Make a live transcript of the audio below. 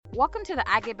Welcome to the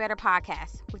I Get Better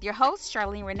podcast with your hosts,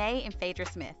 Charlene, Rene, and Phedra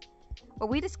Smith, where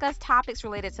we discuss topics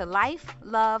related to life,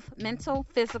 love, mental,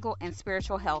 physical, and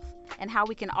spiritual health, and how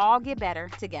we can all get better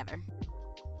together.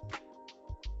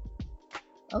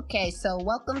 Okay, so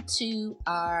welcome to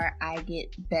our I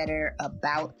Get Better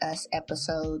About Us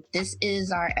episode. This is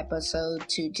our episode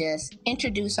to just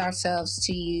introduce ourselves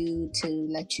to you, to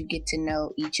let you get to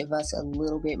know each of us a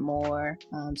little bit more,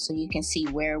 so you can see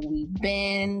where we've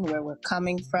been, where we're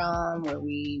coming from, where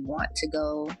we want to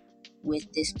go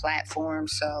with this platform.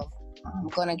 So I'm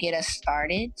going to get us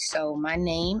started. So my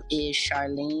name is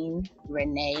Charlene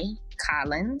Rene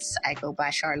Collins. I go by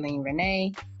Charlene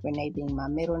Rene, Rene being my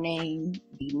middle name,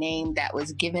 the name that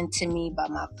was given to me by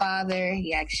my father.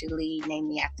 He actually named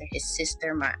me after his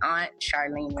sister, my aunt,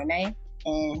 Charlene Rene.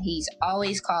 And he's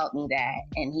always called me that.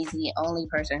 And he's the only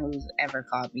person who's ever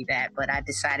called me that. But I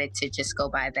decided to just go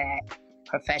by that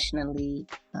professionally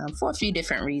for a few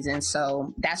different reasons.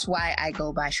 So that's why I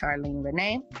go by Charlene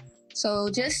Rene. So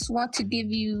just want to give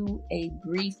you a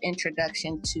brief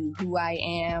introduction to who I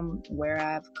am, where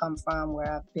I've come from,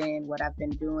 where I've been, what I've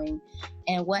been doing,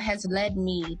 and what has led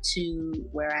me to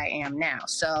where I am now.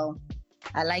 So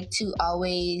I like to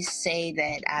always say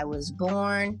that I was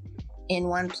born in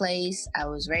one place, I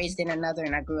was raised in another,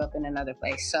 and I grew up in another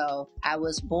place. So I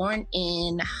was born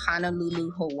in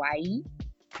Honolulu, Hawaii.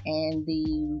 And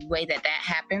the way that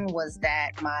happened was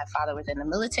that my father was in the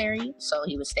military, so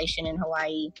he was stationed in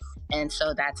Hawaii. And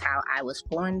so that's how I was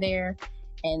born there.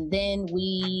 And then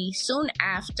we soon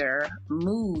after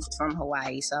moved from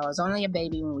Hawaii. So I was only a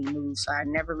baby when we moved, so I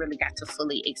never really got to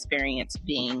fully experience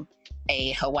being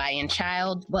a Hawaiian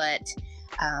child, but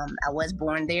I was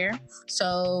born there.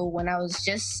 So when I was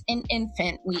just an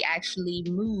infant, we actually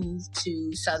moved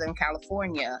to Southern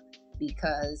California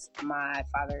because my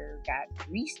father got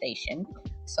restationed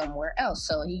somewhere else.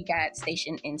 So he got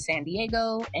stationed in San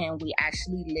Diego, and we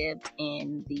actually lived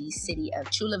in the city of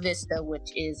Chula Vista,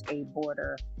 which is a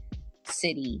border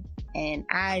city. And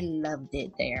I loved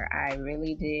it there. I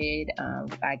really did.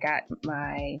 I got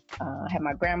had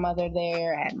my grandmother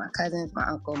there. I had my cousins, my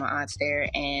uncle, my aunts there,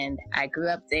 and I grew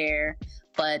up there.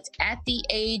 But at the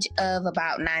age of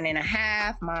about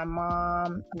 9.5, my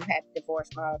mom, who had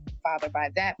divorced my father by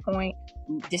that point,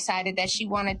 decided that she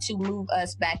wanted to move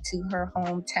us back to her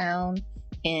hometown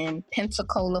in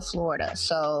Pensacola, Florida.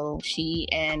 So she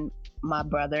and my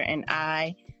brother and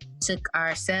I took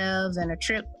ourselves on a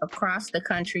trip across the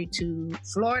country to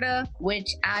Florida, which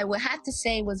I would have to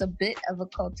say was a bit of a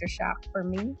culture shock for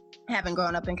me, having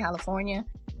grown up in California.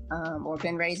 Or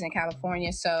been raised in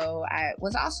California. So I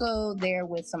was also there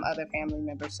with some other family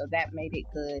members, so that made it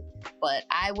good. But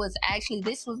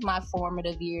this was my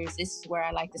formative years. This is where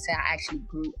I like to say I actually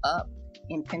grew up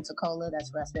in Pensacola.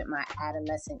 That's where I spent my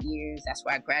adolescent years. That's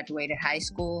where I graduated high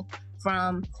school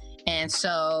from. And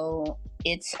so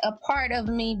it's a part of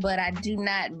me, but I do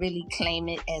not really claim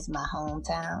it as my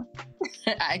hometown.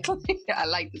 I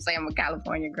like to say I'm a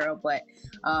California girl, but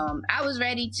I was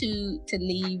ready to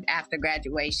leave after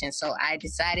graduation. So I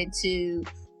decided to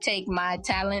take my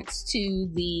talents to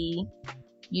the,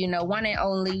 one and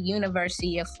only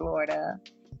University of Florida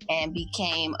and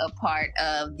became a part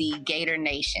of the Gator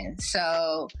Nation.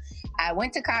 So I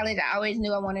went to college. I always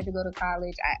knew I wanted to go to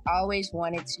college. I always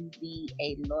wanted to be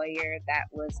a lawyer. That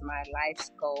was my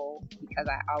life's goal because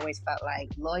I always felt like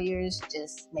lawyers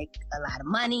just make a lot of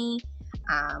money.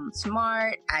 I'm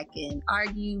smart. I can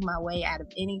argue my way out of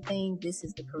anything. This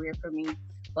is the career for me.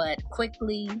 But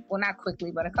not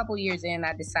quickly, but a couple years in,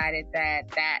 I decided that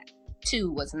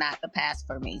too was not the path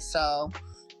for me. So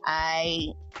I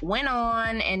went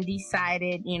on and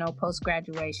decided,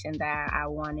 post-graduation that I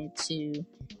wanted to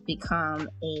become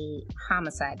a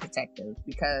homicide detective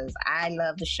because I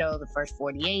love the show The First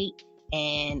 48,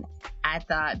 and I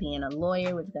thought being a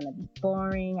lawyer was going to be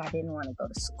boring. I didn't want to go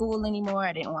to school anymore.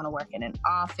 I didn't want to work in an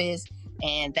office,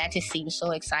 and that just seemed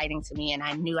so exciting to me, and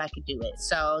I knew I could do it.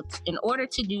 So in order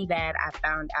to do that, I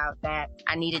found out that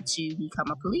I needed to become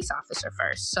a police officer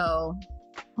first. So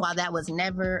while that was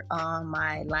never on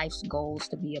my life's goals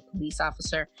to be a police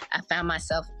officer, I found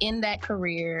myself in that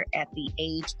career at the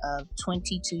age of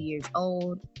 22 years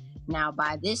old. Now,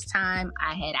 by this time,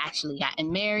 I had actually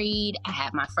gotten married. I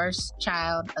had my first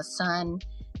child, a son,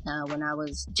 when I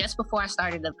was just before I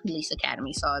started the police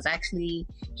academy. So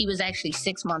he was actually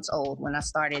 6 months old when I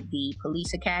started the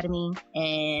police academy.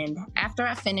 And after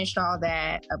I finished all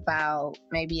that, about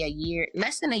maybe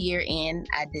less than a year in,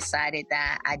 I decided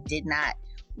that I did not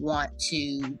want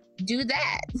to do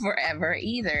that forever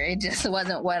either. It just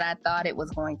wasn't what I thought it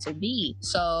was going to be.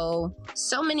 So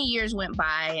many years went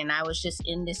by and I was just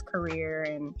in this career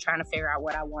and trying to figure out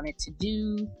what I wanted to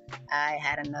do. I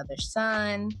had another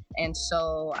son, and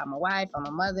so I'm a wife, I'm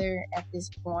a mother at this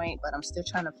point, but I'm still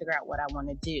trying to figure out what I want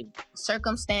to do.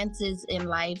 Circumstances in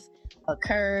life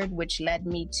occurred, which led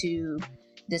me to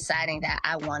deciding that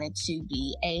I wanted to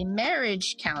be a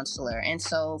marriage counselor. And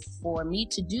so for me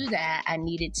to do that, I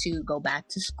needed to go back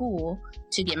to school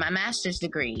to get my master's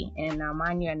degree. And now,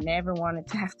 mind you, I never wanted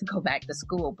to have to go back to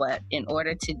school, but in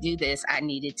order to do this, I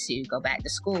needed to go back to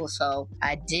school. So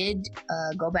I did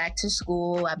go back to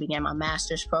school. I began my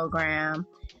master's program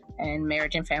in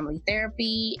marriage and family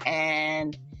therapy,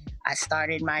 and I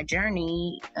started my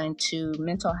journey into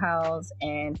mental health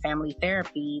and family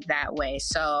therapy that way.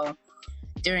 So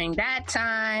during that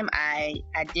time, I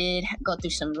did go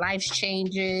through some life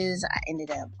changes. I ended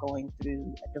up going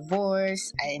through a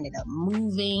divorce. I ended up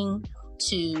moving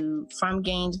from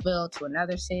Gainesville to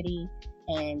another city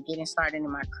and getting started in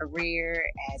my career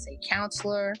as a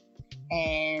counselor.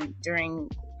 And during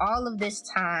all of this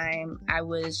time, I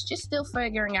was just still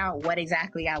figuring out what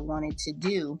exactly I wanted to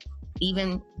do,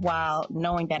 even while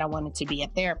knowing that I wanted to be a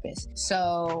therapist.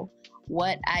 So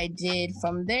what I did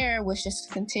from there was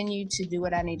just continue to do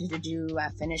what I needed to do. I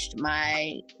finished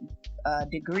my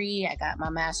degree. I got my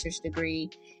master's degree.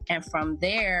 And from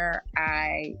there,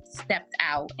 I stepped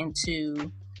out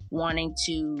into wanting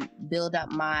to build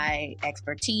up my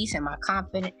expertise and my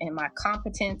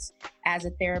competence as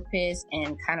a therapist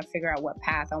and kind of figure out what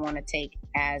path I want to take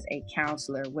as a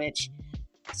counselor, which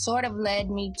sort of led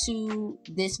me to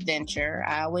this venture.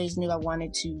 I always knew I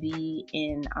wanted to be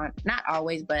not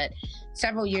always, but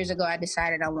several years ago, I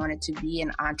decided I wanted to be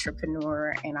an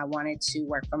entrepreneur and I wanted to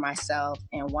work for myself.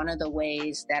 And one of the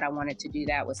ways that I wanted to do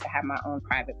that was to have my own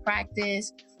private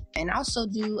practice and also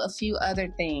do a few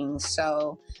other things.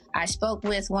 So I spoke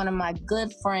with one of my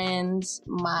good friends,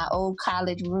 my old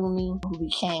college roomie, who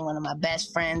became one of my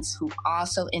best friends, who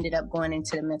also ended up going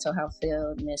into the mental health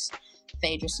field, Miss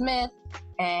Phedra Smith.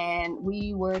 And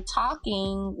we were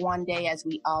talking one day, as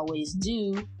we always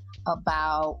do,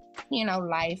 about,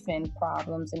 life and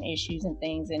problems and issues and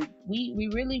things. And we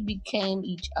really became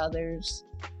each other's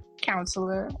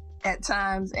counselor at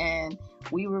times, and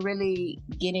we were really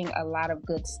getting a lot of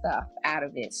good stuff out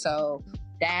of it. So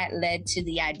that led to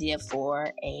the idea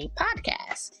for a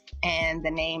podcast. And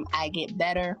the name I Get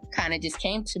Better kind of just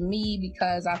came to me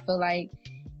because I feel like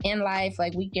in life,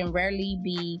 we can rarely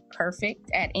be perfect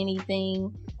at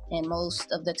anything. And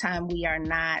most of the time we are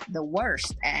not the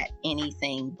worst at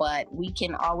anything, but we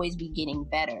can always be getting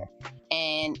better.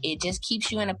 And it just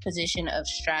keeps you in a position of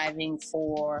striving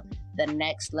for the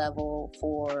next level,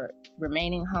 for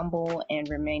remaining humble and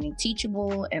remaining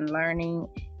teachable and learning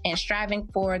and striving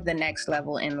for the next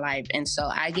level in life. And so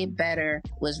I Get Better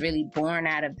was really born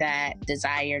out of that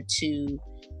desire to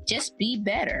just be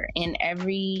better in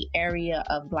every area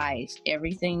of life.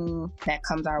 Everything that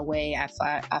comes our way,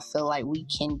 I feel like we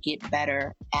can get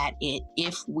better at it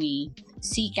if we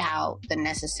seek out the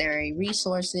necessary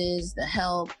resources, the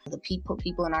help, the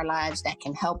people in our lives that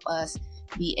can help us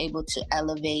be able to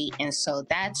elevate. And so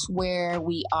that's where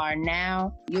we are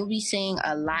now. You'll be seeing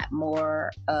a lot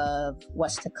more of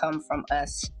what's to come from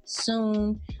us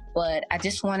soon, but I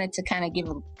just wanted to kind of give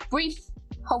a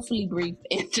hopefully brief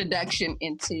introduction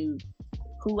into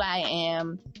who I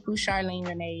am, who Charlene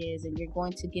Rene is, and you're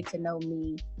going to get to know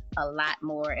me a lot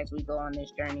more as we go on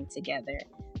this journey together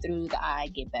through the I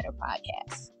Get Better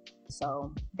podcast.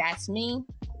 So that's me.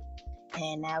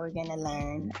 And now we're going to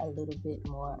learn a little bit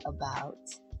more about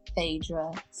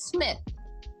Phedra Smith.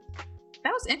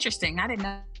 That was interesting. I didn't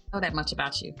know that much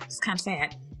about you. It's kind of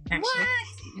sad, actually. What?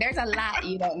 There's a lot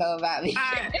you don't know about me.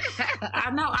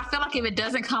 I know. I feel like if it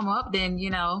doesn't come up, then,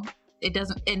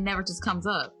 it never just comes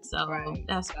up. So right.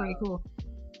 That's pretty cool.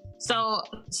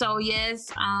 So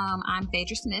yes, I'm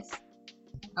Phedra Smith,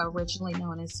 originally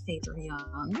known as Phedra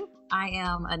Young. I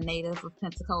am a native of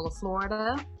Pensacola,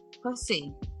 Florida. Let's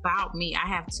see, about me, I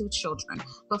have 2 children.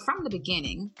 But from the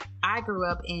beginning, I grew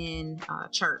up in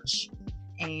church.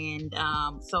 And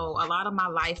so a lot of my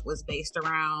life was based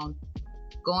around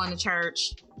going to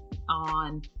church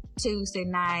on Tuesday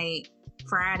night,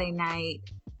 Friday night,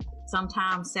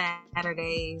 sometimes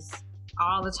Saturdays,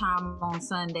 all the time on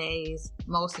Sundays,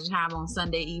 most of the time on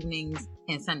Sunday evenings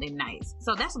and Sunday nights.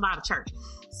 So that's a lot of church.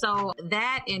 So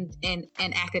that and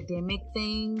academic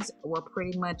things were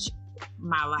pretty much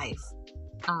my life.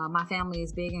 My family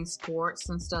is big in sports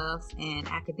and stuff and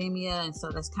academia, and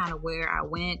so that's kind of where I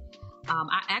went.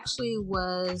 I actually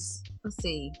was, let's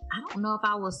see, I don't know if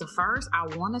I was the first. I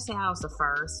want to say I was the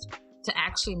first to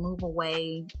actually move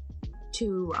away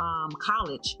to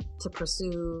college to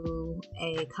pursue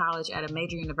a college at a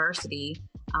major university.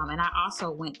 And I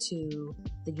also went to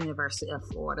the University of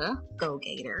Florida, Go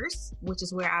Gators, which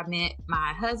is where I met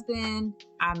my husband.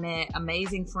 I met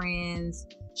amazing friends,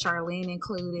 Charlene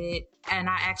included. And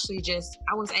I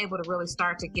was able to really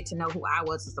start to get to know who I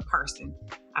was as a person.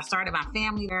 I started my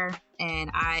family there,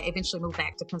 and I eventually moved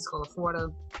back to Pensacola, Florida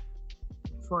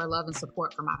for love and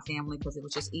support for my family because it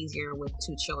was just easier with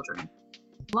 2 children.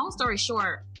 Long story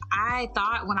short, I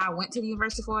thought when I went to the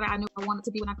University of Florida, I knew I wanted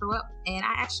to be when I grew up, and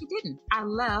I actually didn't. I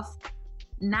left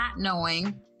not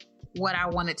knowing what I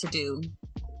wanted to do,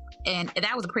 and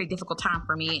that was a pretty difficult time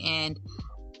for me. And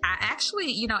I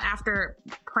actually, after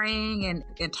praying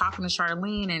and talking to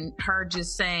Charlene and her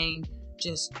just saying,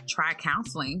 just try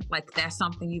counseling. Like, that's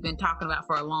something you've been talking about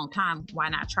for a long time. Why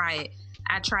not try it?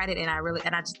 I tried it, and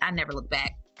I never looked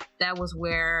back. That was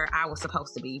where I was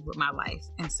supposed to be with my life.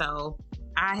 And so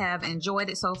I have enjoyed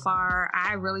it so far.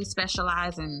 I really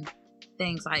specialize in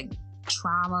things like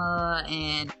trauma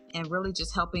and really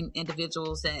just helping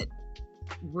individuals that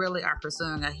really are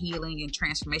pursuing a healing and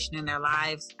transformation in their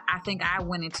lives. I think I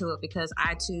went into it because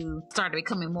I too started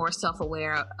becoming more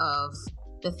self-aware of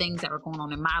the things that were going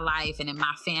on in my life and in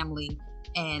my family,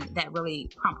 and that really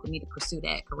prompted me to pursue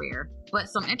that career. But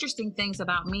some interesting things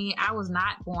about me, I was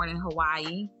not born in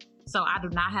Hawaii, so I do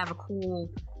not have a cool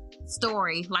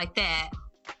story like that,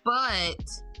 but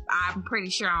I'm pretty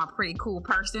sure I'm a pretty cool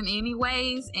person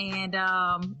anyways. And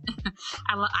I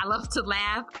love to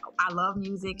laugh. I love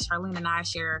music. Charlene and I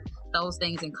share those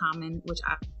things in common, which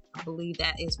I believe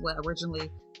that is what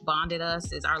originally bonded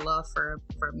us, is our love for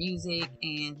music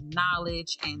and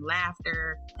knowledge and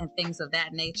laughter and things of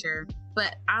that nature.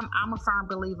 But I'm a firm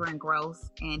believer in growth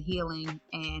and healing,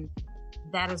 and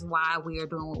that is why we are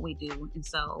doing what we do. And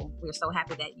so we're so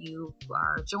happy that you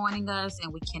are joining us,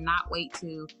 and we cannot wait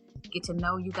to get to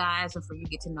know you guys and for you to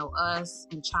get to know us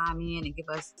and chime in and give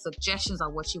us suggestions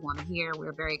on what you want to hear.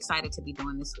 We're very excited to be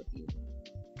doing this with you.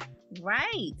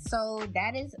 Right. So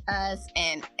that is us.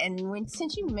 And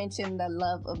since you mentioned the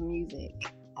love of music,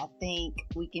 I think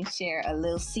we can share a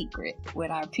little secret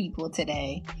with our people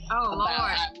today about Lord.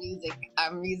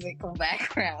 Our musical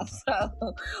background.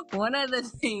 So one of the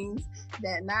things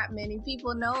that not many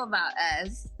people know about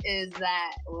us is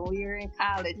that when we were in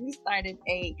college, we started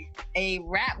a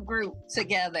rap group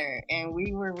together, and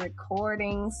we were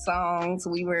recording songs.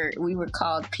 We were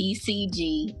called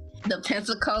PCG, the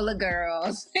Pensacola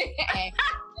Girls.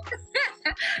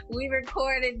 We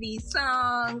recorded these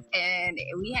songs, and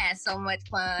we had so much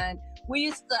fun. We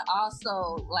used to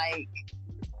also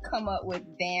come up with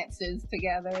dances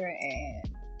together and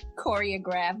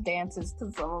choreograph dances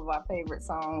to some of our favorite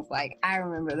songs. I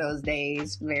remember those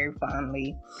days very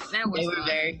fondly. They were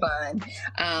very fun.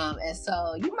 And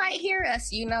so you might hear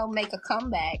us, make a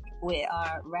comeback with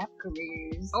our rap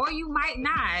careers. Or you might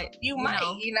not. You might.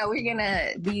 We're going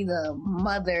to be the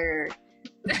mother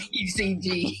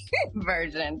UCG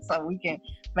version, so we can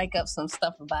make up some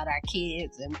stuff about our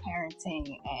kids and parenting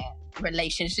and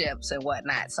relationships and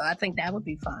whatnot. So I think that would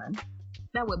be fun.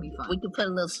 That would be fun. We could put a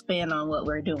little spin on what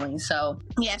we're doing. So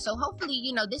yeah, so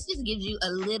hopefully, this just gives you a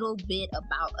little bit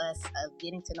about us, of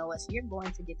getting to know us. You're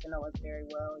going to get to know us very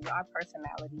well. Our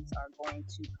personalities are going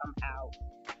to come out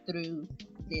through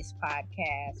this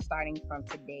podcast starting from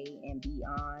today and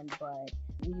beyond. But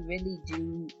we really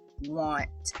do want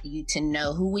you to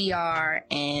know who we are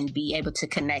and be able to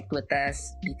connect with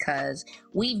us, because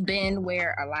we've been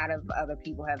where a lot of other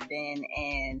people have been,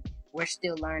 and we're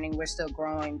still learning, we're still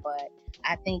growing. But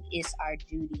I think it's our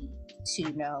duty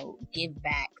to give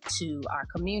back to our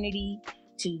community,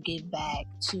 to give back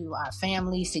to our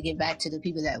families, to give back to the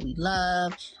people that we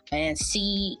love, and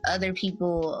see other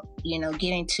people,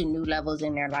 getting to new levels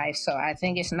in their life. So I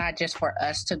think it's not just for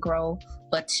us to grow,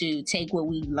 but to take what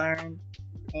we've learned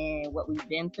and what we've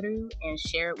been through and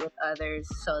share it with others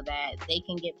so that they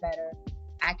can get better.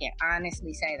 I can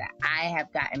honestly say that I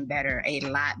have gotten better, a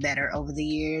lot better over the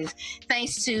years,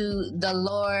 thanks to the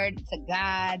Lord, to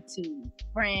God, to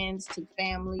friends, to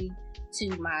family, to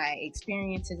my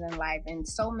experiences in life, and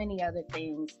so many other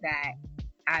things that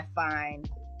I find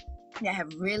that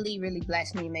have really, really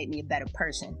blessed me and made me a better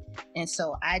person. And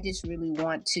so I just really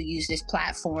want to use this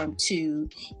platform to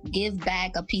give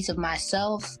back a piece of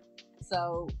myself.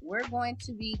 So we're going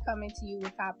to be coming to you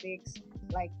with topics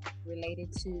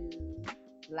related to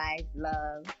life,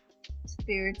 love,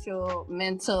 spiritual,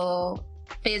 mental,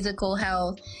 physical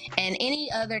health, and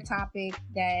any other topic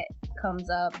that comes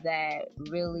up that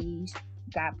really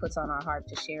God puts on our heart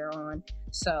to share on.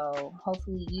 So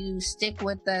hopefully you stick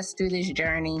with us through this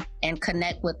journey and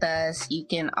connect with us. You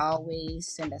can always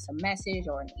send us a message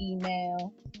or an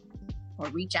email or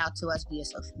reach out to us via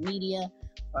social media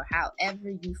or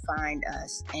however you find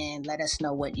us, and let us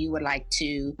know what you would like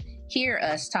to hear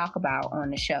us talk about on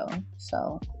the show.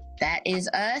 So that is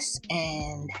us,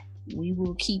 and we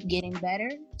will keep getting better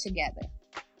together.